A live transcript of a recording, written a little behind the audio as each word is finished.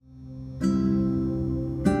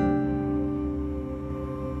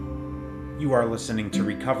You are listening to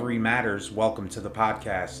Recovery Matters. Welcome to the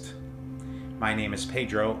podcast. My name is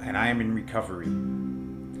Pedro and I am in recovery.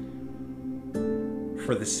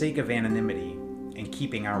 For the sake of anonymity and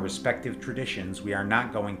keeping our respective traditions, we are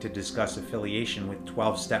not going to discuss affiliation with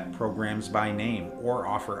 12-step programs by name or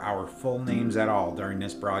offer our full names at all during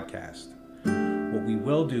this broadcast. What we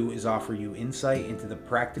will do is offer you insight into the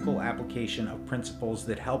practical application of principles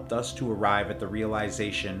that helped us to arrive at the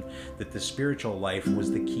realization that the spiritual life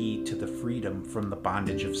was the key to the freedom from the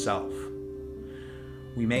bondage of self.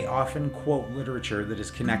 We may often quote literature that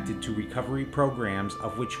is connected to recovery programs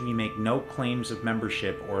of which we make no claims of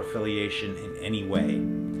membership or affiliation in any way.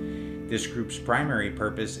 This group's primary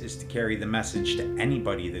purpose is to carry the message to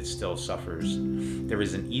anybody that still suffers. There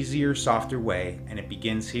is an easier, softer way, and it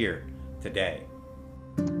begins here, today.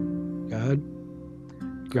 God,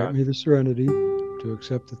 grant me the serenity to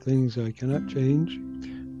accept the things I cannot change,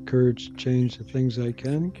 courage to change the things I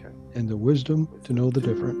can, and the wisdom to know the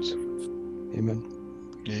difference. Amen.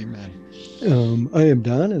 Amen. I am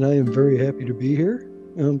Don, and I am very happy to be here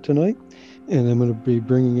tonight. And I'm going to be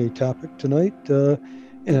bringing a topic tonight. And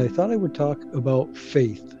I thought I would talk about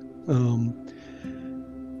faith.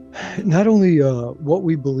 Not only what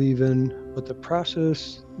we believe in, but the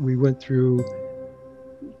process we went through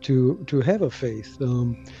to have a faith.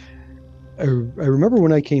 I remember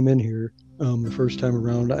when I came in here the first time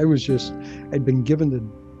around, I'd been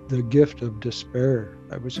given the gift of despair.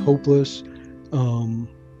 I was hopeless. The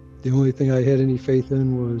only thing I had any faith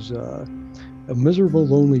in was a miserable,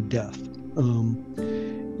 lonely death.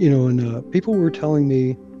 And people were telling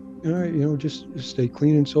me, all right, just stay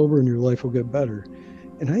clean and sober and your life will get better.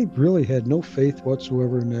 And I really had no faith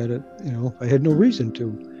whatsoever in that. I had no reason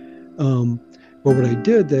to. But what I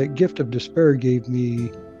did, that gift of despair gave me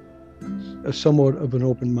a somewhat of an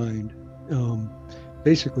open mind.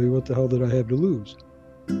 Basically, what the hell did I have to lose?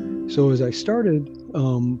 So as I started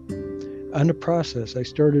on the process, I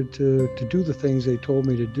started to do the things they told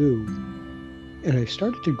me to do. And I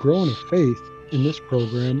started to grow in a faith in this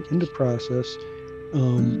program, in the process,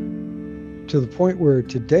 to the point where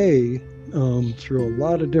today, through a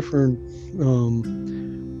lot of different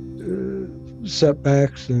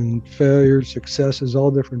setbacks and failures, successes,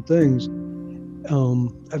 all different things.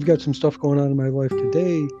 I've got some stuff going on in my life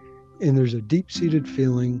today, and there's a deep-seated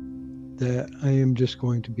feeling that I am just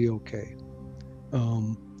going to be okay.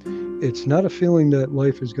 It's not a feeling that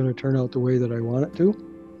life is going to turn out the way that I want it to.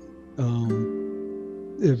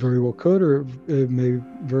 It very well could, or it may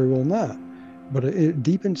very well not. But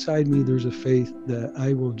deep inside me, there's a faith that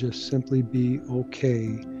I will just simply be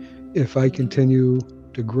okay if I continue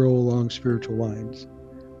to grow along spiritual lines.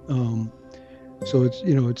 So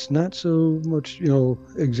it's not so much,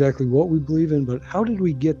 exactly what we believe in, but how did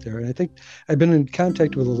we get there? And I think I've been in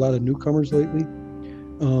contact with a lot of newcomers lately.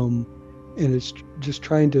 And it's just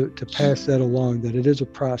trying to pass that along, that it is a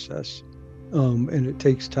process, and it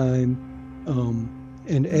takes time.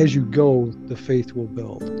 And as you go, the faith will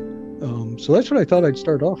build. So that's what I thought I'd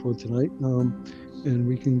start off with tonight. And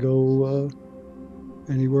we can go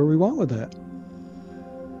anywhere we want with that.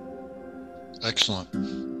 Excellent.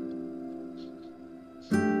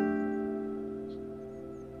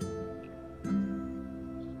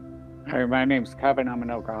 Hi, my name's Kevin. I'm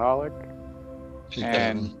an alcoholic. Hey,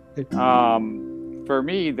 And for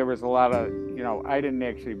me, there was a lot of, I didn't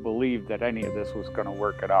actually believe that any of this was going to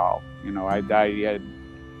work at all. I had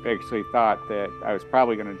actually thought that I was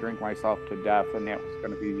probably going to drink myself to death, and that was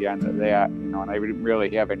going to be the end of that, and I didn't really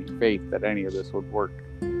have any faith that any of this would work.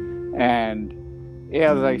 And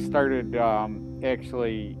as I started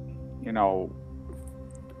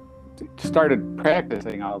started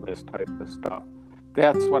practicing all this type of stuff,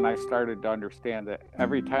 that's when I started to understand that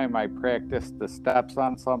every time I practiced the steps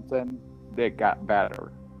on something, it got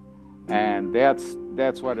better. And that's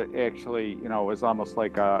what it actually, was almost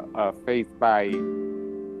like a faith by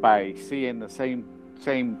seeing the same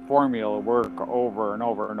formula work over and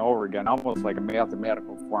over and over again, almost like a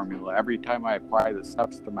mathematical formula. Every time I apply the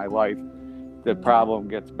steps to my life, the problem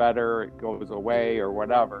gets better, it goes away, or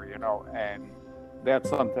whatever, and that's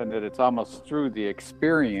something that it's almost through the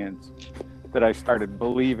experience that I started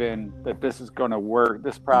believing that this is going to work,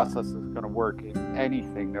 this process is going to work in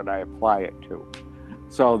anything that I apply it to.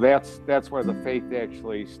 So that's where the faith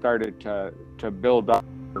actually started to build up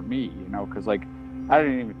for me, because I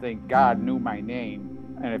didn't even think God knew my name.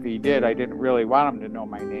 And if he did, I didn't really want him to know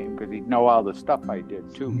my name, because he'd know all the stuff I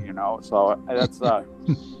did too, So that's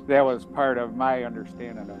that was part of my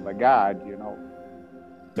understanding of a God,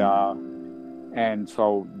 and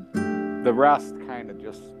so the rest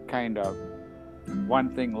kind of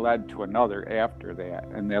one thing led to another after that,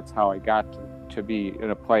 and that's how I got to be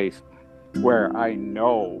in a place where I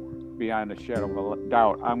know beyond a shadow of a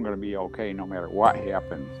doubt I'm going to be okay no matter what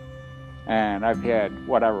happens. And I've had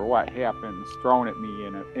what happens thrown at me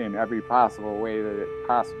in every possible way that it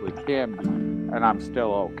possibly can be, and I'm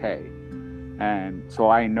still okay. And so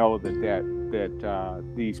I know that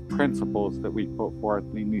these principles that we put forth,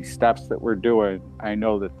 and these steps that we're doing, I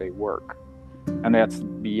know that they work. And that's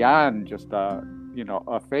beyond just a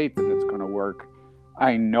faith that it's going to work.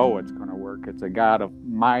 I know it's going to work. It's a God of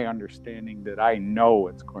my understanding that I know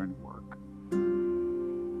it's going to work.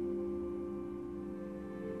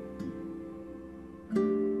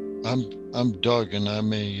 I'm Doug, and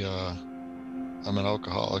I'm an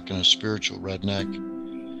alcoholic and a spiritual redneck,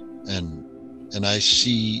 and I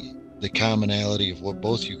see the commonality of what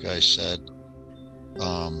both you guys said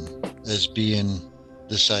as being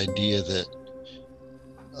this idea that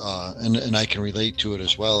and I can relate to it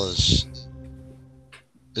as well, as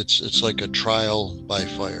it's like a trial by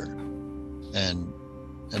fire, and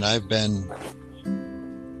I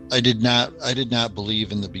did not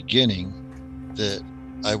believe in the beginning that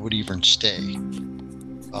I would even stay.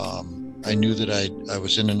 I knew that I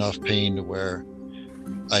was in enough pain to where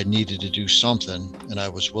I needed to do something, and I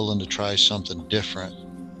was willing to try something different,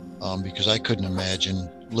 because I couldn't imagine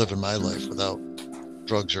living my life without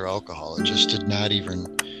drugs or alcohol. It just did not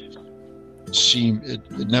even seem, it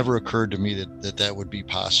never occurred to me that would be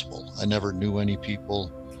possible. I never knew any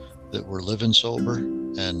people that were living sober,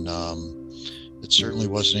 and it certainly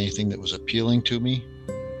wasn't anything that was appealing to me,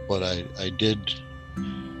 but I did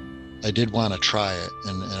want to try it,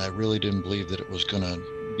 and I really didn't believe that it was going to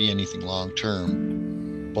be anything long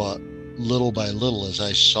term. But little by little, as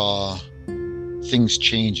I saw things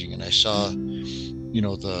changing, and I saw,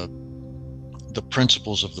 the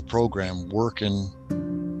principles of the program working,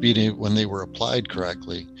 when they were applied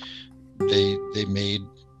correctly, they made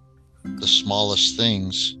the smallest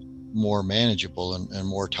things more manageable and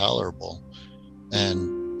more tolerable.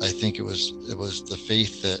 And I think it was the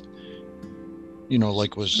faith that,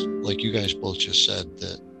 like you guys both just said,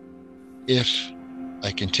 that if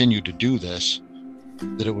I continued to do this,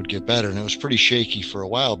 that it would get better. And it was pretty shaky for a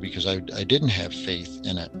while because I didn't have faith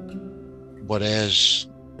in it. But as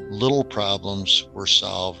little problems were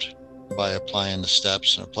solved by applying the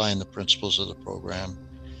steps and applying the principles of the program,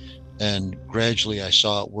 and gradually I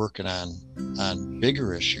saw it working on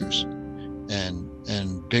bigger issues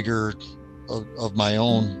and bigger of my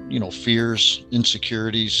own, fears,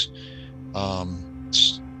 insecurities,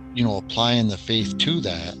 applying the faith to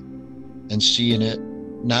that and seeing it,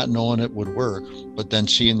 not knowing it would work, but then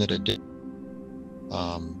seeing that it did.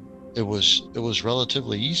 It was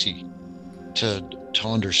relatively easy to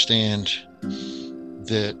understand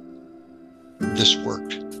that this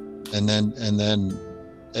worked. And then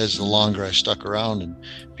as the longer I stuck around, and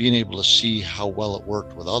being able to see how well it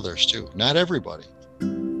worked with others too, not everybody,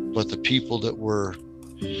 but the people that were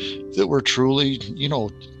truly,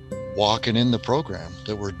 walking in the program,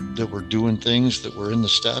 that were doing things, that were in the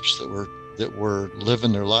steps, that were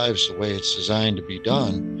living their lives the way it's designed to be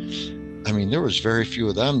done. I mean, there was very few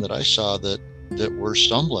of them that I saw that were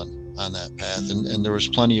stumbling on that path, and there was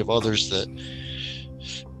plenty of others that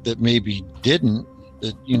maybe didn't,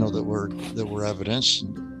 that were evidence,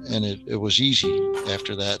 and it was easy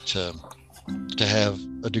after that to have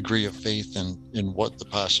a degree of faith in what the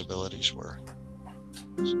possibilities were.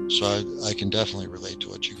 So I can definitely relate to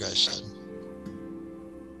what you guys said.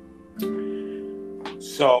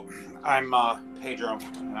 So I'm Pedro,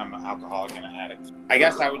 and I'm an alcoholic and an addict. I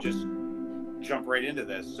guess I would just jump right into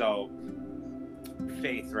this. So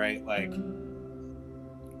faith, right? Like,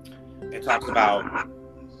 it talks about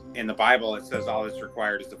in the Bible, it says all that's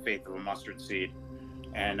required is the faith of a mustard seed.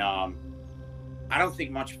 And I don't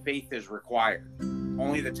think much faith is required.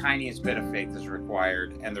 Only the tiniest bit of faith is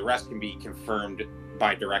required, and the rest can be confirmed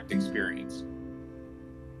by direct experience.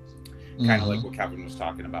 Kind of like what Kevin was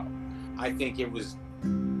talking about. I think it was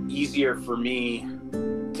easier for me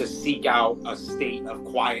to seek out a state of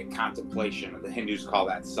quiet contemplation. The Hindus call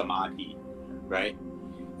that samadhi, right?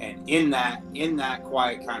 And in that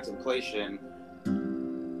quiet contemplation,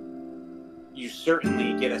 you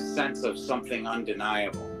certainly get a sense of something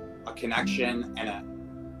undeniable, a connection and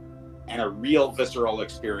a real visceral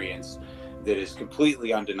experience that is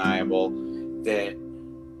completely undeniable, that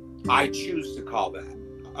I choose to call that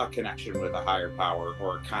a connection with a higher power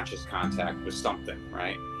or a conscious contact with something,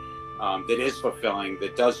 right? That is fulfilling,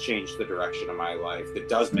 that does change the direction of my life, that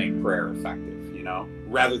does make prayer effective,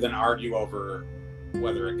 rather than argue over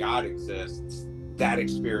whether a God exists. That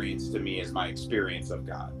experience to me is my experience of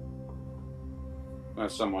God.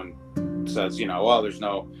 If someone says, well, there's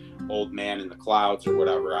no old man in the clouds or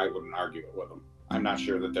whatever, I wouldn't argue it with them. I'm not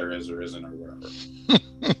sure that there is or isn't or whatever.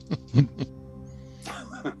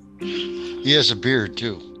 He has a beard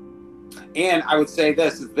too. And I would say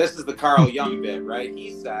this is the Carl Jung bit, right?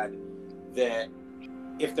 He said that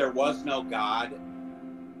if there was no God,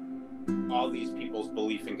 all these people's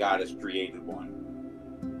belief in God has created one.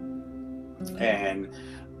 And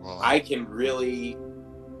I can really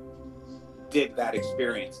dig that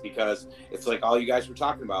experience, because it's like all you guys were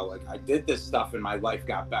talking about, like I did this stuff and my life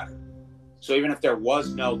got better. So even if there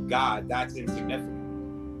was no God, that's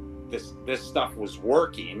insignificant. This stuff was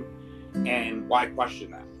working, and why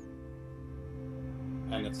question that?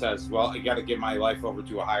 And it says, well, I got to give my life over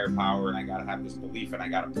to a higher power, and I got to have this belief, and I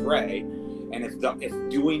got to pray. And if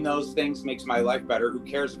doing those things makes my life better, who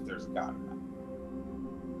cares if there's a God or not?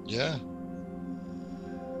 Yeah.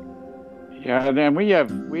 Yeah, and then we have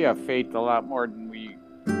faith a lot more than we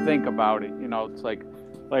think about it. You know, it's like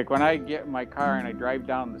when I get in my car and I drive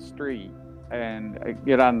down the street and I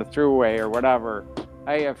get on the thruway or whatever,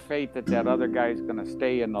 I have faith that other guy's going to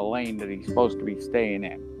stay in the lane that he's supposed to be staying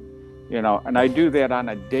in. You know, and I do that on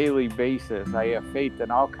a daily basis. I have faith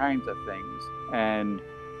in all kinds of things. And,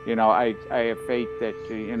 you know, I have faith that,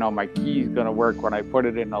 you know, my key's going to work when I put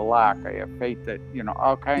it in the lock. I have faith that, you know,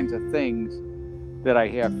 all kinds of things that I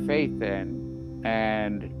have faith in.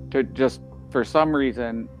 And to just, for some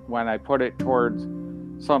reason, when I put it towards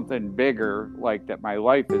something bigger, like that my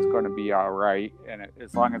life is going to be all right, and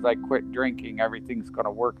as long as I quit drinking, everything's going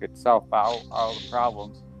to work itself out, all the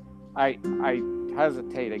problems, I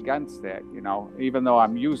hesitate against that, you know, even though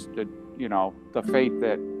I'm used to, you know, the faith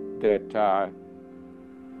that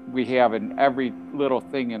we have in every little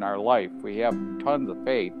thing in our life. We have tons of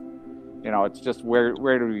faith, you know. It's just where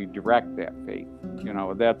do we direct that faith? You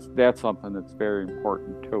know, that's something that's very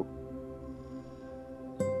important too.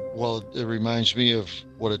 Well, it reminds me of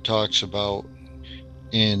what it talks about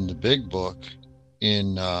in the big book,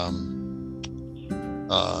 in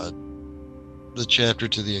the chapter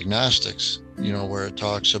to the agnostics, you know, where it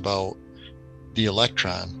talks about the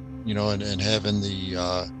electron, you know, and having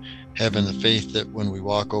the faith that when we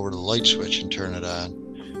walk over to the light switch and turn it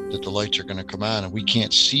on, that the lights are going to come on, and we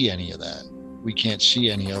can't see any of that. We can't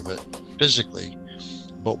see any of it physically,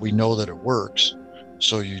 but we know that it works.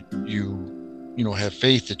 So you know, have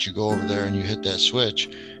faith that you go over there and you hit that switch,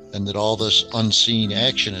 and that all this unseen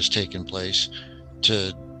action has taken place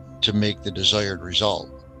to make the desired result.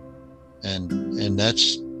 And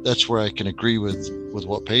that's where I can agree with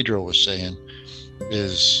what Pedro was saying,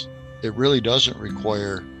 is it really doesn't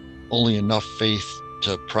require only enough faith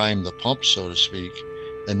to prime the pump, so to speak,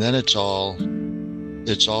 and then it's all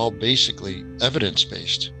basically evidence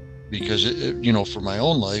based, because you know, for my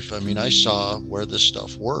own life, I mean, I saw where this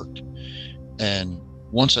stuff worked, and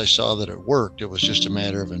once I saw that it worked, it was just a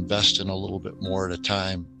matter of investing a little bit more at a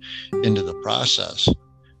time into the process,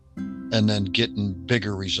 and then getting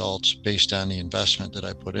bigger results based on the investment that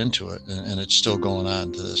I put into it. And it's still going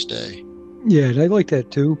on to this day. Yeah, and I like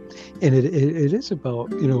that too. And it is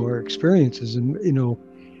about, you know, our experiences. And, you know,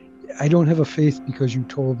 I don't have a faith because you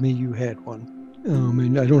told me you had one.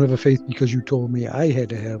 And I don't have a faith because you told me I had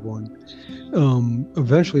to have one.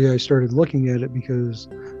 Eventually I started looking at it because,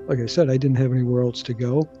 like I said, I didn't have anywhere else to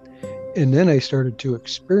go. And then I started to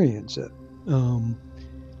experience it.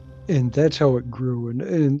 And that's how it grew.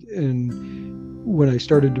 And when I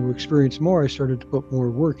started to experience more, I started to put more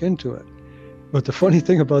work into it. But the funny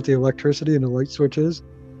thing about the electricity and the light switch is,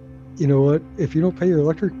 you know what? If you don't pay your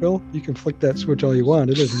electric bill, you can flick that switch all you want.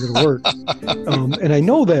 It isn't going to work. And I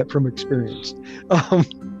know that from experience.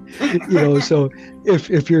 You know, so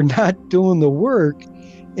if you're not doing the work,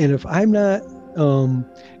 and if I'm not, and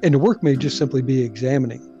the work may just simply be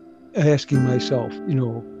examining, asking myself, you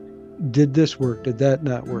know, did this work? Did that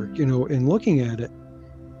not work? You know, and looking at it,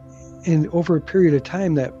 and over a period of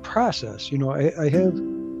time, that process, you know, I have,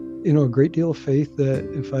 you know, a great deal of faith that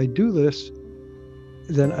if I do this,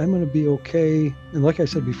 then I'm going to be okay. And like I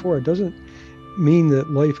said before, it doesn't mean that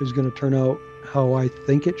life is going to turn out how I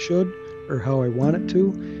think it should or how I want it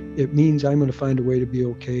to. It means I'm going to find a way to be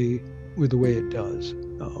okay with the way it does.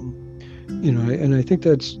 You know, and I think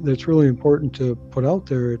that's really important to put out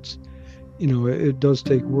there. It's, you know, it does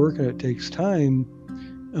take work and it takes time,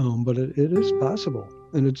 but it is possible,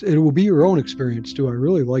 and it will be your own experience too. I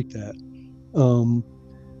really like that,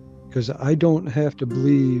 because I don't have to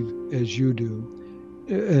believe as you do,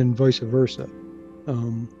 and vice versa.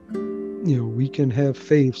 You know, we can have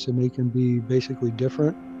faiths and they can be basically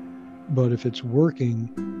different, but if it's working,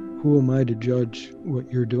 who am I to judge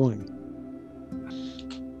what you're doing?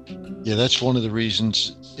 Yeah, that's one of the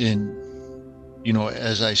reasons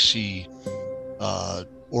as I see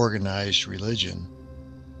organized religion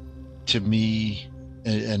to me,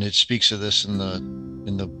 and it speaks of this in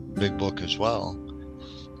the big book as well.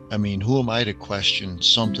 I mean, who am I to question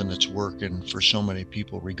something that's working for so many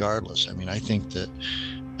people regardless? I mean, I think that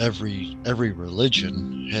every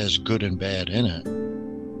religion has good and bad in it,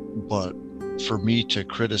 but for me to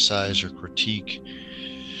criticize or critique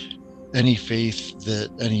any faith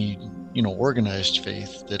any organized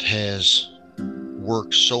faith that has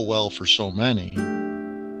worked so well for so many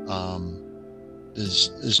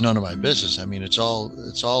is none of my business. I mean, it's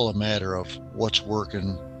all a matter of what's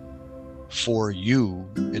working for you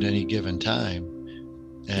at any given time.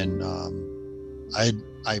 And I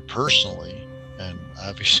personally, and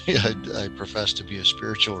obviously I profess to be a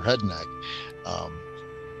spiritual redneck.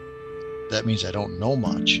 That means I don't know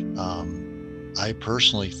much. I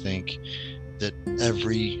personally think that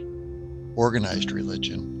every organized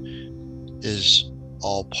religion is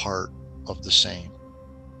all part of the same,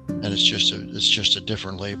 and it's just a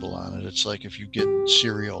different label on it. It's like if you get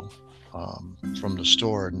cereal from the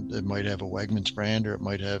store, and it might have a Wegmans brand or it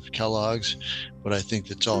might have Kellogg's, but I think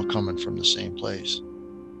it's all coming from the same place.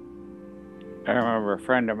 I remember a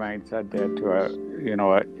friend of mine said that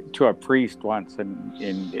to a priest once, and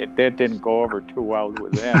that didn't go over too well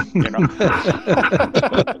with him.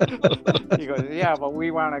 He goes, "Yeah, but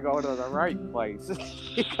we want to go to the right place."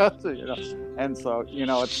 Because, and so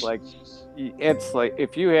it's like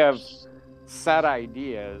if you have set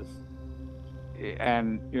ideas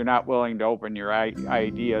and you're not willing to open your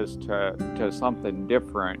ideas to something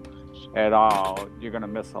different at all, you're going to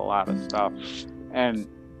miss a lot of stuff. And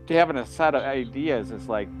having a set of ideas is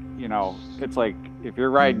like, it's like if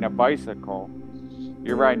you're riding a bicycle,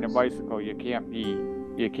 you can't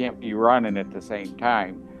be running at the same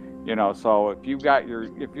time, so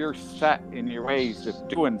if you're set in your ways of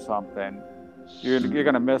doing something, you're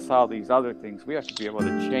going to miss all these other things. We have to be able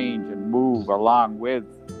to change and move along with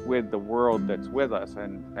the world that's with us,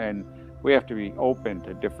 and we have to be open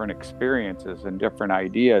to different experiences and different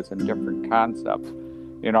ideas and different concepts.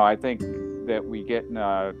 I think that we get in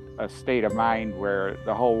a state of mind where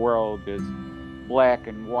the whole world is black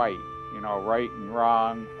and white, right and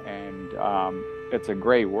wrong, and it's a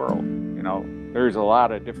gray world. There's a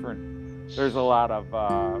lot of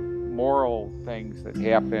moral things that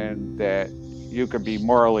happen that you could be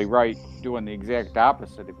morally right doing the exact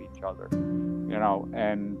opposite of each other,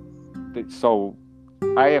 and so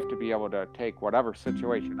I have to be able to take whatever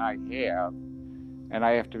situation I have, and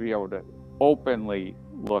I have to be able to openly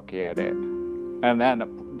look at it, and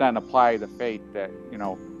then apply the faith that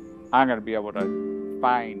I'm going to be able to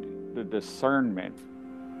find the discernment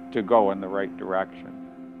to go in the right direction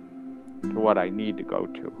to what I need to go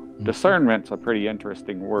to. Discernment's a pretty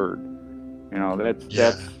interesting word.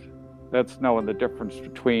 That's knowing the difference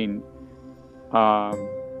between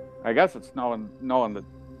I guess it's knowing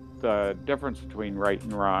the difference between right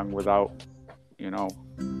and wrong without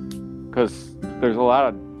because there's a lot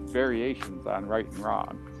of variations on right and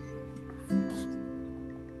wrong.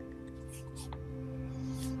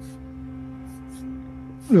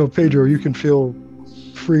 Pedro, you can feel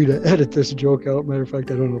free to edit this joke out. Matter of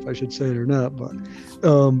fact, I don't know if I should say it or not, but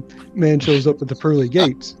man shows up at the pearly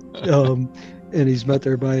gates, and he's met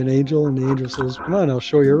there by an angel, and the angel says, "Come on, I'll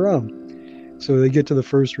show you around." So they get to the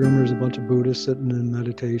first room. There's a bunch of Buddhists sitting in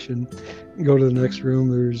meditation. You go to the next room.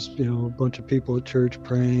 There's a bunch of people at church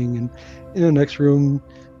praying, and in the next room,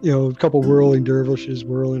 a couple whirling dervishes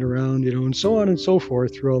whirling around, and so on and so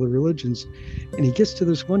forth through all the religions. And he gets to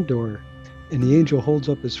this one door, and the angel holds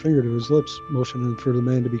up his finger to his lips, motioning for the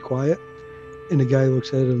man to be quiet. And the guy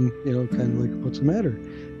looks at him, kind of like, "What's the matter?"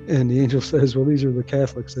 And the angel says, "Well, these are the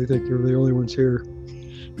Catholics. They think you're the only ones here."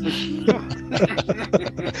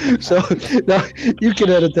 So now you can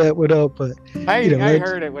edit that one out, but I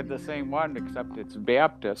heard it with the same one, except it's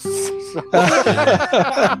Baptist. So.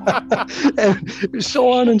 And so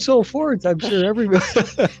on and so forth. I'm sure everybody.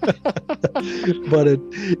 But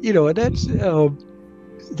and that's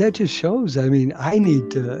that just shows. I mean, I need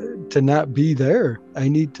to not be there. I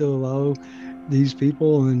need to allow these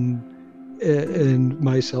people and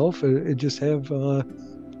myself and just have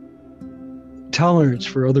tolerance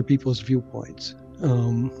for other people's viewpoints.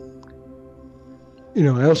 I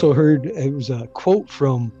also heard it was a quote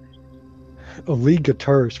from a lead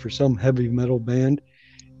guitarist for some heavy metal band.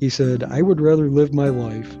 He said, "I would rather live my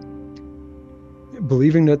life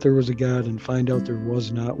believing that there was a God and find out there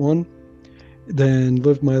was not one, than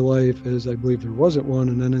live my life as I believe there wasn't one,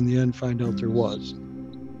 and then in the end find out there was."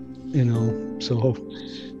 So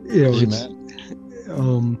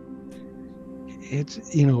it's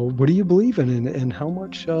what do you believe in, and how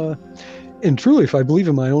much and truly, if I believe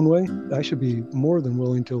in my own way, I should be more than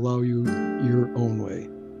willing to allow you your own way.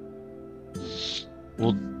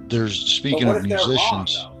 Well, there's, speaking But what of if they're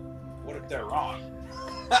musicians. wrong, though? What if they're wrong?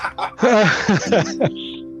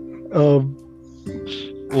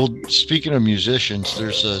 Well, speaking of musicians,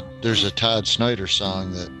 there's a Todd Snyder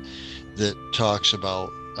song that talks about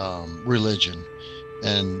religion,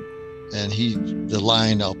 and the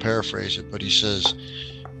line, I'll paraphrase it, but he says,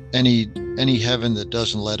 any heaven that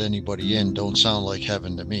doesn't let anybody in don't sound like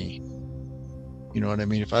heaven to me. You know what I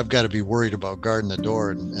mean? If I've got to be worried about guarding the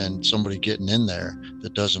door and somebody getting in there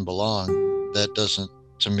that doesn't belong, that doesn't,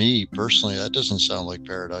 to me personally, that doesn't sound like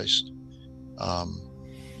paradise.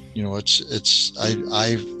 You know,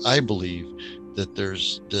 I believe that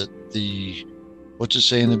the what's it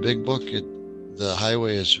say in the big book? The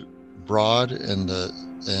highway is broad and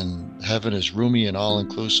heaven is roomy and all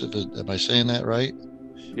inclusive. Am I saying that right?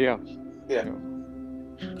 Yeah.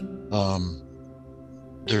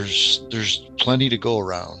 There's plenty to go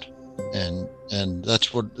around, and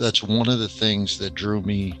that's one of the things that drew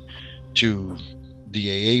me to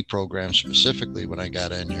the AA program specifically when I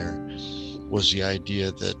got in here, was the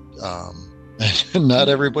idea that not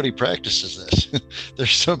everybody practices this.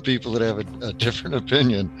 There's some people that have a different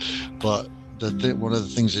opinion, but one of the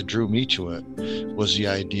things that drew me to it was the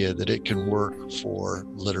idea that it can work for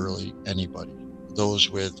literally anybody, those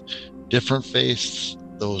with different faiths,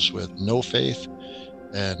 those with no faith,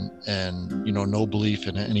 and you know, no belief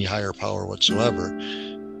in any higher power whatsoever.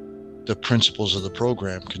 The principles of the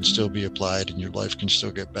program can still be applied, and your life can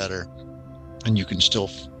still get better, and you can still,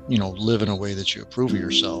 you know, live in a way that you approve of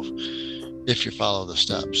yourself if you follow the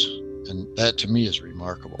steps. And that to me is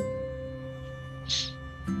remarkable.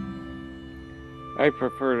 I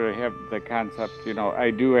prefer to have the concept, you know,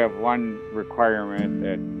 I do have one requirement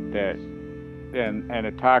that and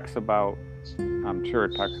it talks about, I'm sure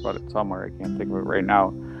it talks about it somewhere, I can't think of it right now,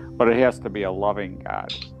 but it has to be a loving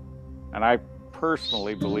God. And I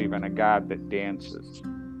personally believe in a God that dances.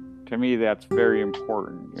 To me, that's very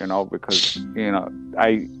important, you know, because, you know,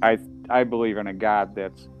 I believe in a God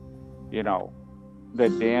that's, you know,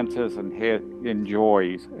 that dances and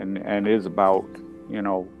enjoys and is about, you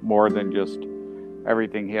know, more than just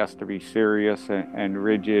everything has to be serious and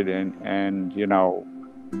rigid and, you know,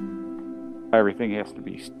 everything has to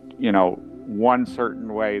be, you know, one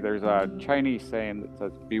certain way. There's a Chinese saying that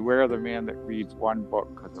says, beware the man that reads one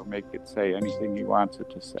book, because he'll make it say anything he wants it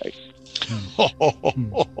to say.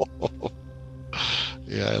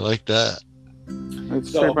 Yeah, I like that.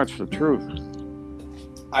 It's pretty much the truth.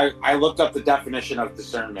 I looked up the definition of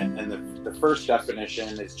discernment, and the first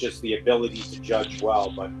definition is just the ability to judge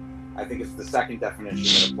well, but I think it's the second definition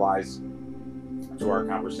that applies to our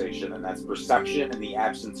conversation, and that's perception in the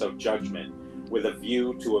absence of judgment with a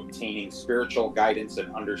view to obtaining spiritual guidance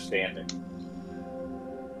and understanding.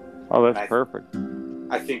 Oh, that's perfect.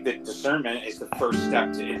 I think that discernment is the first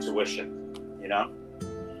step to intuition, you know,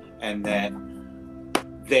 and that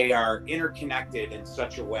they are interconnected in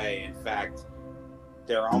such a way, in fact,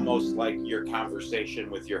 they're almost like your conversation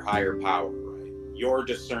with your higher power, right? Your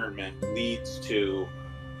discernment leads to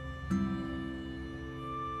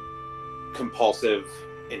compulsive,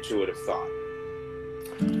 intuitive thought.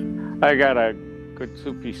 I got a good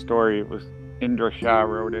Sufi story. It was Indra Shah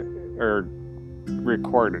wrote it, or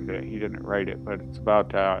recorded it. He didn't write it, but it's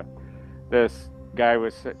about this guy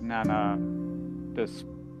was sitting on this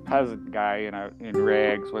peasant guy in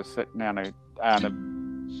rags was sitting on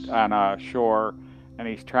a shore, and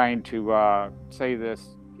he's trying to say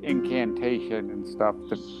this incantation and stuff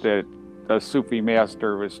that the Sufi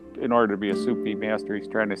master was, in order to be a Sufi master, he's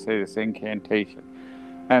trying to say this incantation.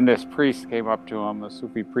 And this priest came up to him, the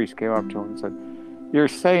Sufi priest came up to him and said, "You're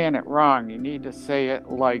saying it wrong. You need to say it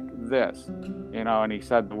like this." You know, and he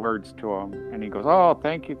said the words to him. And he goes, "Oh,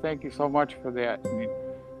 thank you so much for that."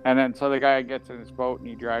 And then so the guy gets in his boat and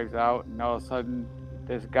he drives out, and all of a sudden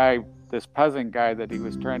this peasant guy that he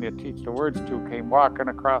was trying to teach the words to came walking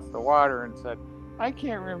across the water and said, "I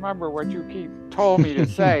can't remember what you told me to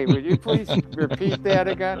say. Would you please repeat that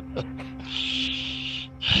again?"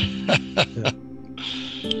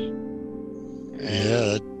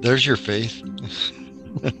 Yeah, there's your faith.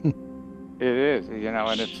 It is, you know,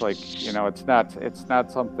 and it's like, you know, it's not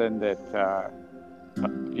something that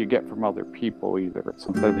you get from other people either. It's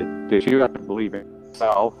something that you have to believe in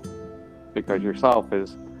yourself, because yourself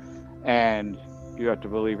is, and you have to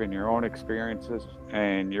believe in your own experiences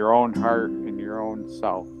and your own heart and your own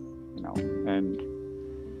self, you know.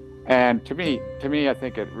 And to me, I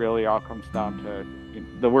think it really all comes down to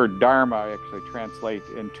the word dharma actually translates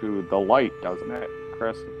into the light, doesn't it,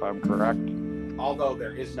 Chris, if I'm correct? although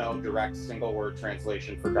there is no direct single word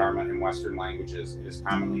translation for Dharma in Western languages, it is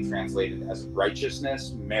commonly translated as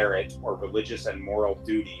righteousness, merit, or religious and moral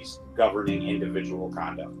duties governing individual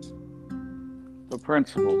conduct. The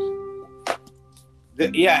principles.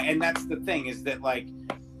 Yeah, and that's the thing, is that like,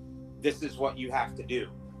 this is what you have to do.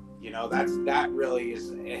 You know, that really is,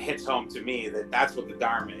 it hits home to me that that's what the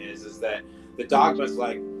Dharma is that the dogma is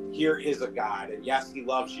like, here is a God, and yes, he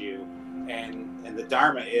loves you, and the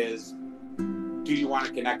Dharma is, do you want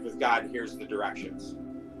to connect with God? Here's the directions.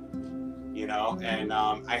 You know, and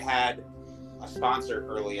I had a sponsor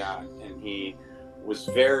early on, and he was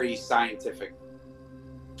very scientific,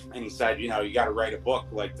 and he said, you know, you got to write a book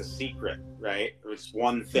like The Secret, right? It's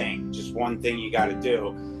one thing, just one thing you got to do.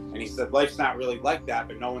 And he said, life's not really like that,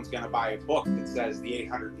 but no one's going to buy a book that says the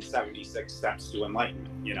 876 steps to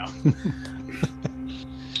enlightenment, you know?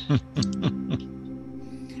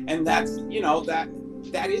 And that's, you know, that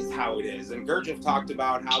is how it is. And Gurdjieff talked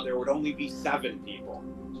about how there would only be 7 people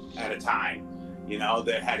at a time, you know,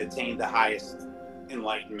 that had attained the highest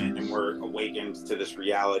enlightenment and were awakened to this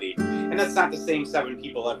reality. And that's not the same 7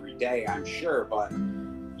 people every day, I'm sure, but,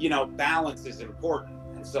 you know, balance is important.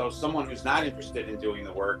 And so someone who's not interested in doing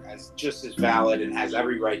the work is just as valid and has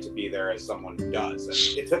every right to be there as someone who does. And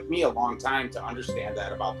it took me a long time to understand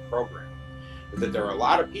that about the program, that there are a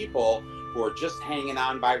lot of people who are just hanging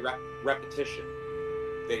on by repetition.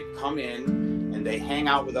 They come in and they hang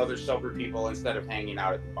out with other sober people instead of hanging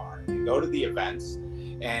out at the bar. They go to the events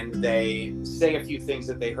and they say a few things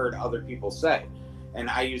that they heard other people say. And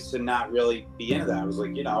I used to not really be into that. I was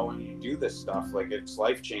like, you know, when you do this stuff, like, it's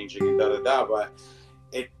life-changing and da-da-da. But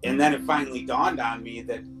and then it finally dawned on me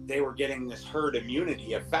that they were getting this herd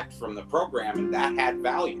immunity effect from the program, and that had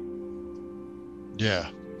value. Yeah.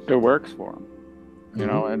 It works for them. You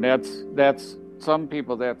know, and that's some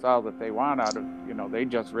people, that's all that they want out of, you know, they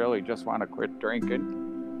just really just want to quit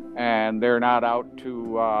drinking, and they're not out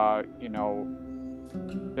to, you know,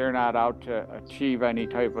 they're not out to achieve any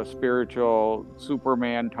type of spiritual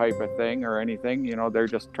Superman type of thing or anything. You know, they're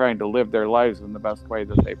just trying to live their lives in the best way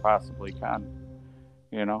that they possibly can,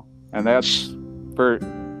 you know, and that's,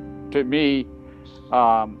 to me,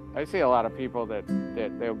 I see a lot of people that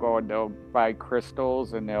they'll go and they'll buy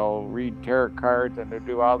crystals and they'll read tarot cards and they'll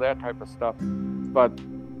do all that type of stuff. But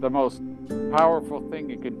the most powerful thing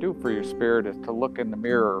you can do for your spirit is to look in the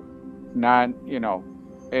mirror, you know,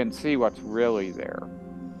 and see what's really there.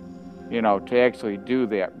 You know, to actually do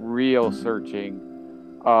that real searching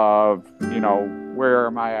of, you know, where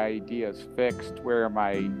are my ideas fixed? Where am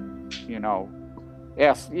I, you know,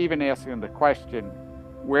 even asking the question,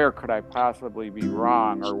 where could I possibly be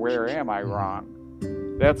wrong, or where am I wrong?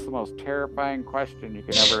 That's the most terrifying question you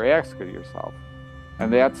can ever ask of yourself.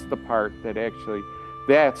 And that's the part that actually,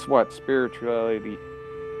 that's what spirituality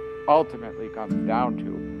ultimately comes down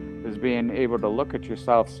to, is being able to look at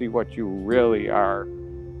yourself, see what you really are,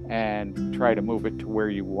 and try to move it to where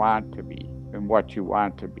you want to be and what you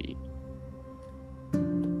want to be.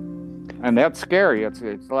 And that's scary. It's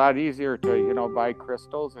a lot easier to, you know, buy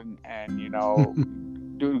crystals and you know,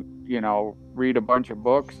 do, you know, read a bunch of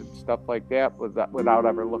books and stuff like that without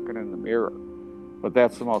ever looking in the mirror. But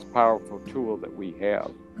that's the most powerful tool that we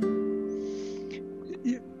have.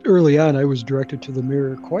 Early on, I was directed to the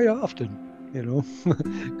mirror quite often. You know,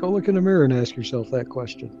 go look in the mirror and ask yourself that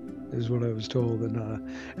question, is what I was told. And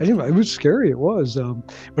anyway, it was scary. It was,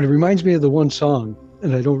 but it reminds me of the one song,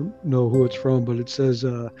 and I don't know who it's from, but it says,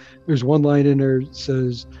 there's one line in there that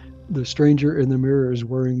says, "The stranger in the mirror is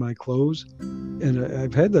wearing my clothes." And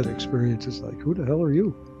I've had that experience. It's like, who the hell are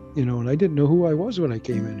you? You know, and I didn't know who I was when I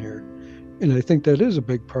came in here. And I think that is a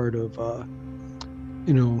big part of,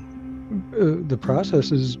 you know, the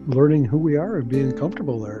process is learning who we are and being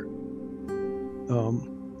comfortable there.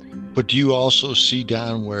 But do you also see,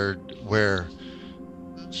 Don, where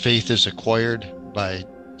faith is acquired by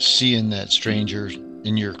seeing that stranger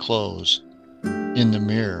in your clothes in the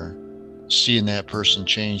mirror, seeing that person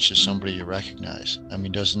change to somebody you recognize? I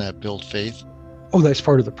mean, doesn't that build faith? Oh, that's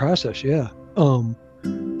part of the process, yeah.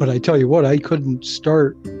 But I tell you what, I couldn't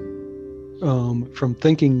start from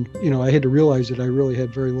thinking, you know, I had to realize that I really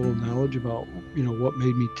had very little knowledge about, you know, what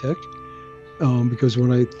made me tick. Because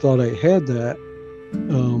when I thought I had that,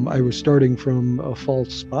 I was starting from a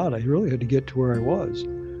false spot. I really had to get to where I was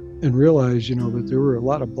and realize, you know, that there were a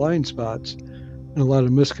lot of blind spots and a lot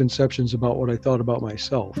of misconceptions about what I thought about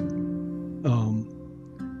myself.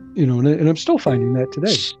 You know, and I'm still finding that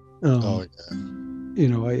today. Oh, yeah. You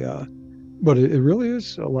know, but it really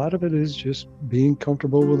is, a lot of it is just being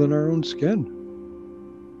comfortable within our own skin.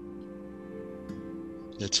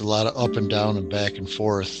 It's a lot of up and down and back and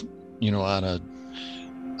forth, you know, on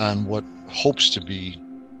hopes to be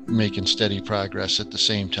making steady progress at the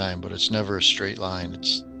same time, but it's never a straight line.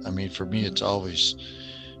 For me, it's always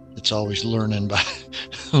learning by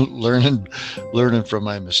learning from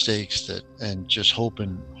my mistakes, and just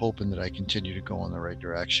hoping that I continue to go in the right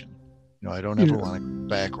direction. I don't ever want to go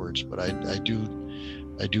backwards, but I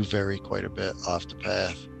do vary quite a bit off the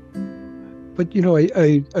path. But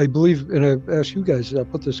I believe, and I've asked you guys, I'll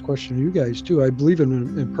put this question to you guys too. I believe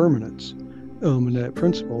in impermanence, in that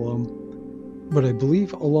principle. But I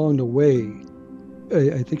believe along the way,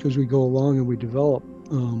 I think as we go along and we develop,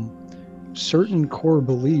 certain core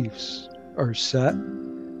beliefs are set,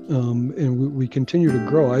 and we continue to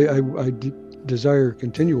grow. I desire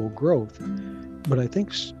continual growth, but I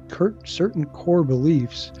think certain core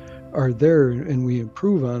beliefs are there, and we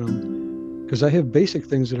improve on them. Because I have basic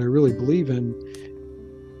things that I really believe in,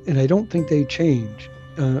 and I don't think they change.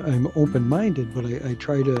 I'm open-minded, but I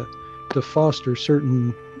try to foster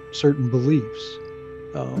certain beliefs.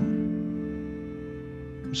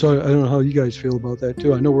 So I don't know how you guys feel about that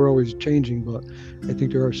too. I know we're always changing, but I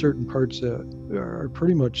think there are certain parts that are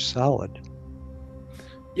pretty much solid.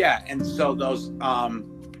 Yeah, and so those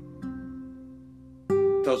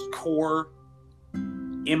core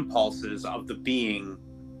impulses of the being,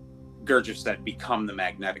 Gurdjieff said, become the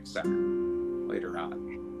magnetic center later on.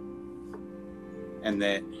 And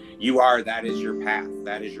that that is your path,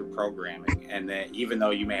 that is your programming. And that even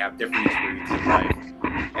though you may have different experiences in life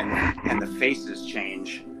and the faces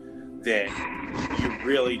change, that you're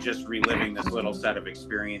really just reliving this little set of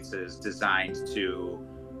experiences designed to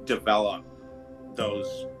develop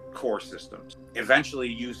those core systems. Eventually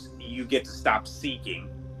you get to stop seeking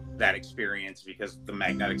that experience because the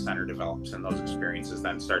magnetic center develops, and those experiences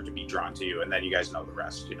then start to be drawn to you, and then you guys know the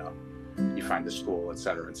rest. You find the school, et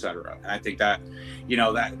cetera, et cetera. And I think that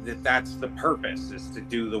that's the purpose, is to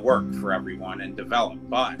do the work for everyone and develop.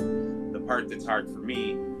 But the part that's hard for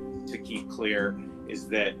me to keep clear is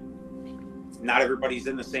that not everybody's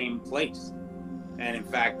in the same place. And in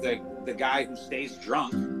fact, the guy who stays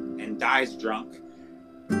drunk and dies drunk,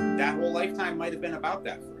 that whole lifetime might have been about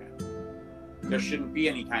that for him. There shouldn't be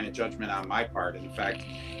any kind of judgment on my part. In fact,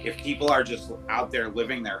 if people are just out there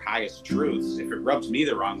living their highest truths, if it rubs me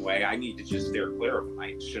the wrong way, I need to just steer clear of them.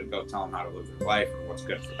 I shouldn't go tell them how to live their life or what's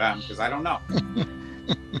good for them, because I don't know.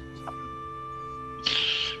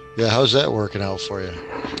 Yeah, how's that working out for you?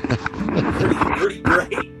 pretty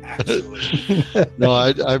great, actually. No,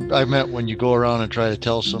 I meant when you go around and try to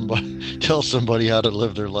tell somebody how to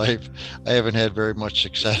live their life. I haven't had very much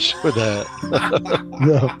success with that.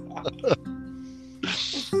 No.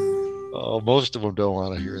 Oh, most of them don't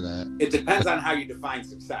want to hear that. It depends on how you define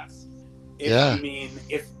success.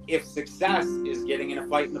 If success is getting in a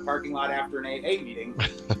fight in the parking lot after an AA meeting,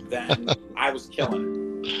 then I was killing it.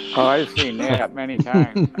 Oh, I've seen that many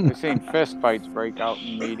times. I've seen fist fights break out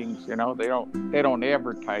in meetings. They don't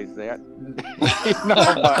advertise that.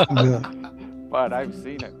 But I've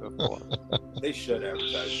seen it before. They should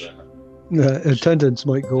advertise that. Attendance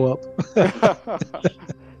might go up.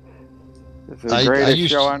 It's the greatest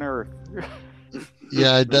show on earth.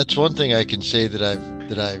 Yeah, that's one thing I can say that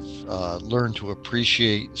I've learned to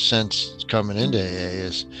appreciate since coming into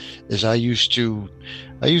AA is I used to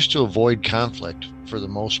avoid conflict for the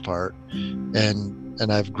most part,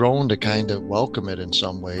 and I've grown to kind of welcome it in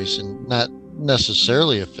some ways, and not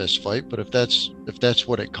necessarily a fist fight, but if that's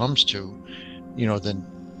what it comes to,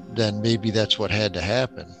 then maybe that's what had to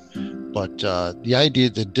happen. But the idea,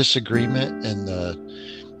 the disagreement and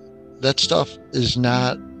that stuff is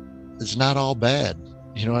not all bad.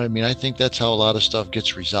 You know what I mean? I think that's how a lot of stuff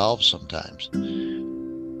gets resolved sometimes.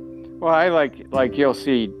 Well, I like you'll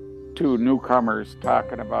see two newcomers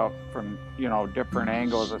talking about from different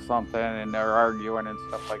angles or something, and they're arguing and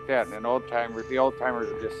stuff like that. And the old timers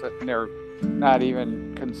are just sitting there, not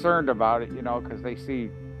even concerned about it, because they see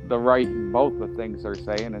the right in both the things they're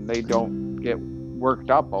saying, and they don't get worked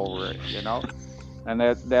up over it, And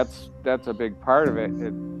that's a big part of it.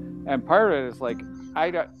 And part of it is like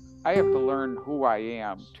I have to learn who I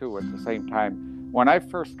am too at the same time. When I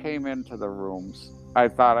first came into the rooms, I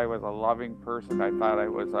thought I was a loving person. I thought I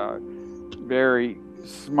was a very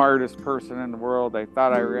smartest person in the world. I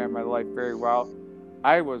thought I ran my life very well.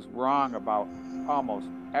 I was wrong about almost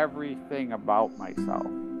everything about myself.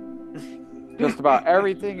 Just about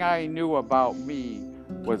everything I knew about me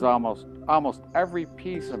was almost every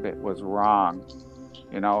piece of it was wrong.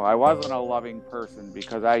 I wasn't a loving person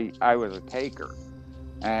because I was a taker.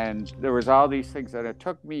 And there was all these things that it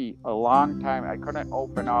took me a long time. I couldn't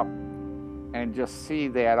open up and just see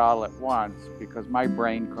that all at once because my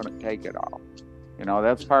brain couldn't take it all.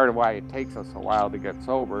 That's part of why it takes us a while to get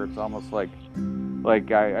sober. It's almost like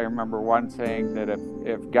Like I remember one saying that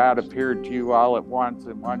if God appeared to you all at once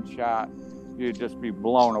in one shot, you'd just be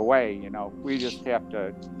blown away. We just have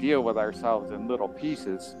to deal with ourselves in little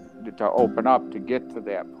pieces to open up to get to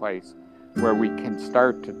that place where we can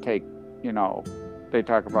start to take, they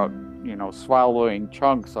talk about, swallowing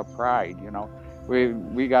chunks of pride.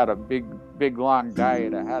 We got a big long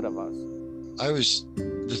diet ahead of us.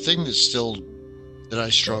 The thing that I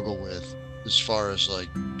struggle with as far as like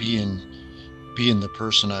being the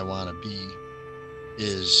person I want to be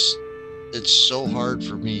is it's so hard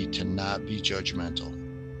for me to not be judgmental,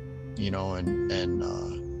 and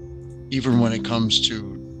even when it comes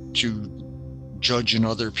to judging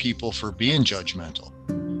other people for being judgmental,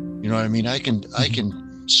 you know what I mean? I can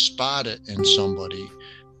spot it in somebody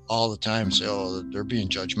all the time and say, oh, they're being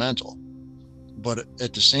judgmental. But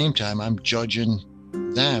at the same time, I'm judging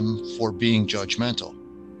them for being judgmental,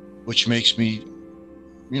 which makes me,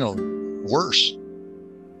 worse.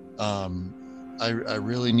 I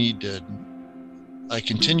really need to, I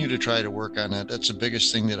continue to try to work on that. That's the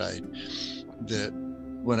biggest thing that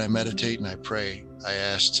when I meditate and I pray, I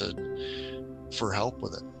ask for help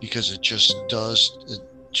with it, because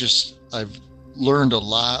I've learned a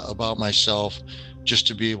lot about myself just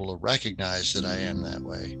to be able to recognize that I am that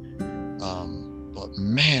way. But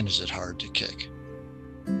man, is it hard to kick.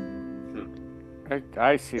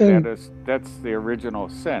 I see that as that's the original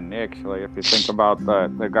sin, actually. If you think about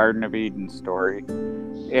the Garden of Eden story,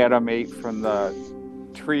 Adam ate from the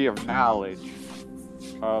tree of knowledge,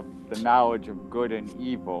 of the knowledge of good and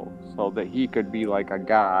evil, so that he could be like a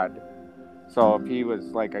god. So if he was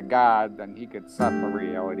like a god, then he could separate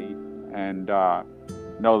reality and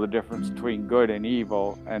know the difference between good and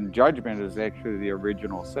evil. And judgment is actually the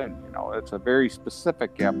original sin. It's a very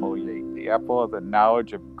specific apple he ate, the apple of the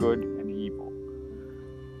knowledge of good and evil.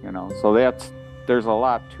 So there's a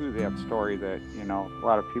lot to that story that, a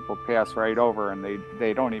lot of people pass right over, and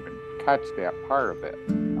they don't even catch that part of it.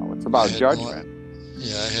 It's about judgment.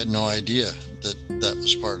 I had no idea that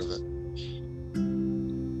was part of it.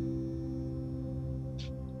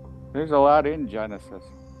 There's a lot in Genesis.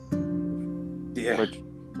 Yeah.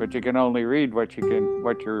 But you can only read what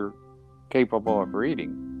you're capable of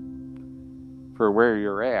reading for where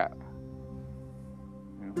you're at.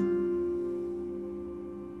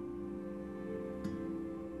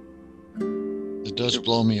 It does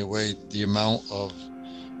blow me away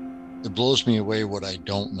it blows me away what I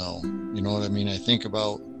don't know. You know what I mean? I think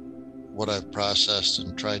about what I've processed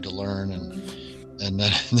and tried to learn, and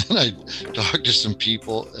then I talk to some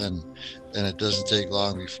people, and it doesn't take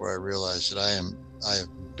long before I realize that I have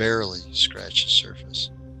barely scratched the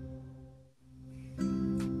surface.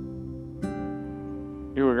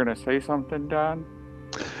 You were gonna say something, Don?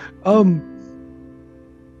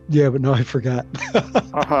 Yeah, but no, I forgot.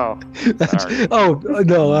 Oh,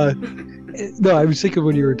 no, I was thinking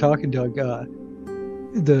when you were talking, Doug, the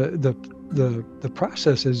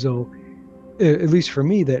process is, though, at least for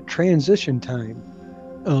me, that transition time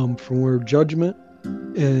from where judgment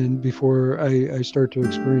and before I start to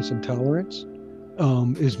experience intolerance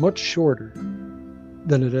is much shorter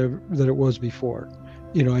than it was before.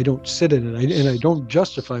 I don't sit in it, and I don't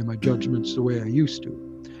justify my judgments the way I used to.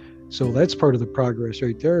 So that's part of the progress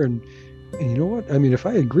right there. And you know what? I mean, if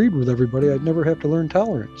I agreed with everybody, I'd never have to learn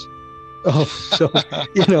tolerance. So,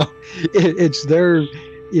 it's there,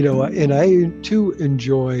 and I too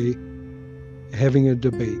enjoy having a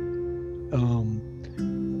debate.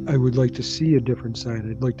 I would like to see a different side.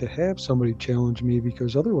 I'd like to have somebody challenge me,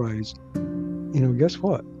 because otherwise, guess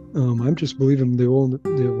what? I'm just believing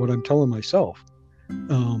what I'm telling myself.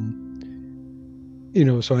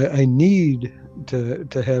 So I need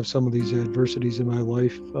to have some of these adversities in my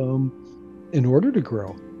life in order to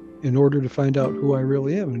grow, in order to find out who I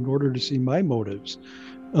really am, in order to see my motives,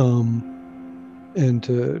 and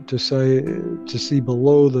to see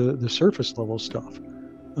below the surface level stuff.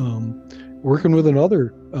 Working with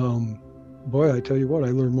another, boy, I tell you what, I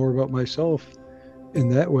learn more about myself in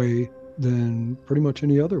that way than pretty much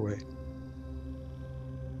any other way.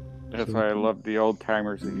 That's why I love the old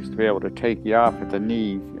timers that used to be able to take you off at the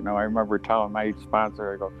knees. I remember telling my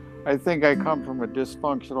sponsor, I go, I think I come from a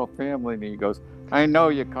dysfunctional family. And he goes, I know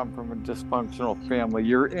you come from a dysfunctional family.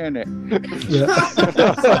 You're in it. Yeah.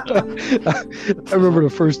 I remember the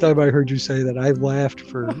first time I heard you say that, I laughed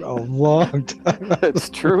for a long time. It's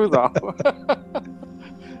true, though.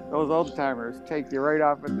 Those old timers take you right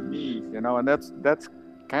off at the knees, and that's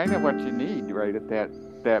kind of what you need right at that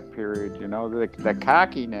period, the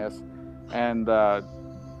cockiness and the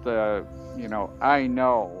I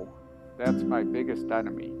know. That's my biggest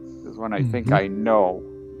enemy, is when I think I know,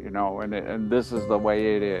 and this is the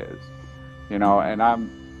way it is. you know, and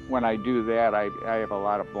when I do that, I have a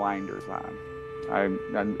lot of blinders on.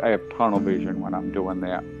 I have tunnel vision when I'm doing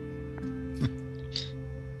that.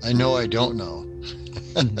 I know I don't know.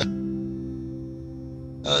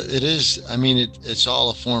 It is, I mean, it's all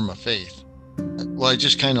a form of faith. Well, I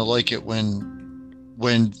just kind of like it when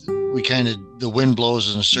we kind of, the wind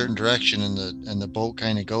blows in a certain direction and the boat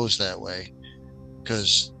kind of goes that way.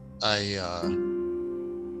 Because I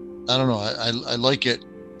don't know, I like it.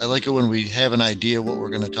 I like it when we have an idea what we're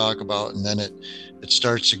going to talk about, and then it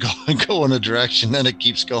starts to go in a direction, then it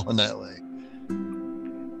keeps going that way.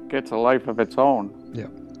 Gets a life of its own. Yeah.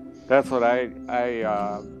 That's what I'm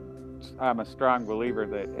a strong believer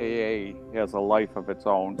that AA has a life of its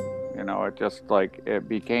own. You know, it just like it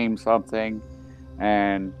became something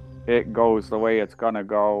and it goes the way it's going to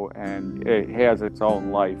go, and it has its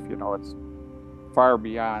own life. You know, it's far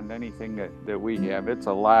beyond anything that we have. It's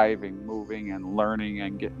alive and moving and learning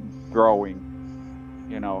and growing,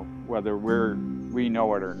 you know, whether we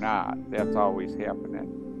know it or not. That's always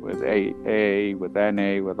happening with AA, with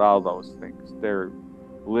NA, with all those things. They're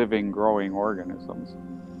living, growing organisms,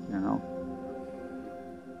 you know.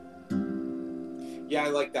 Yeah, I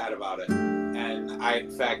like that about it. And I,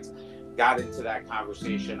 in fact, got into that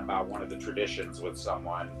conversation about one of the traditions with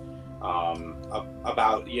someone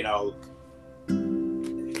about, you know,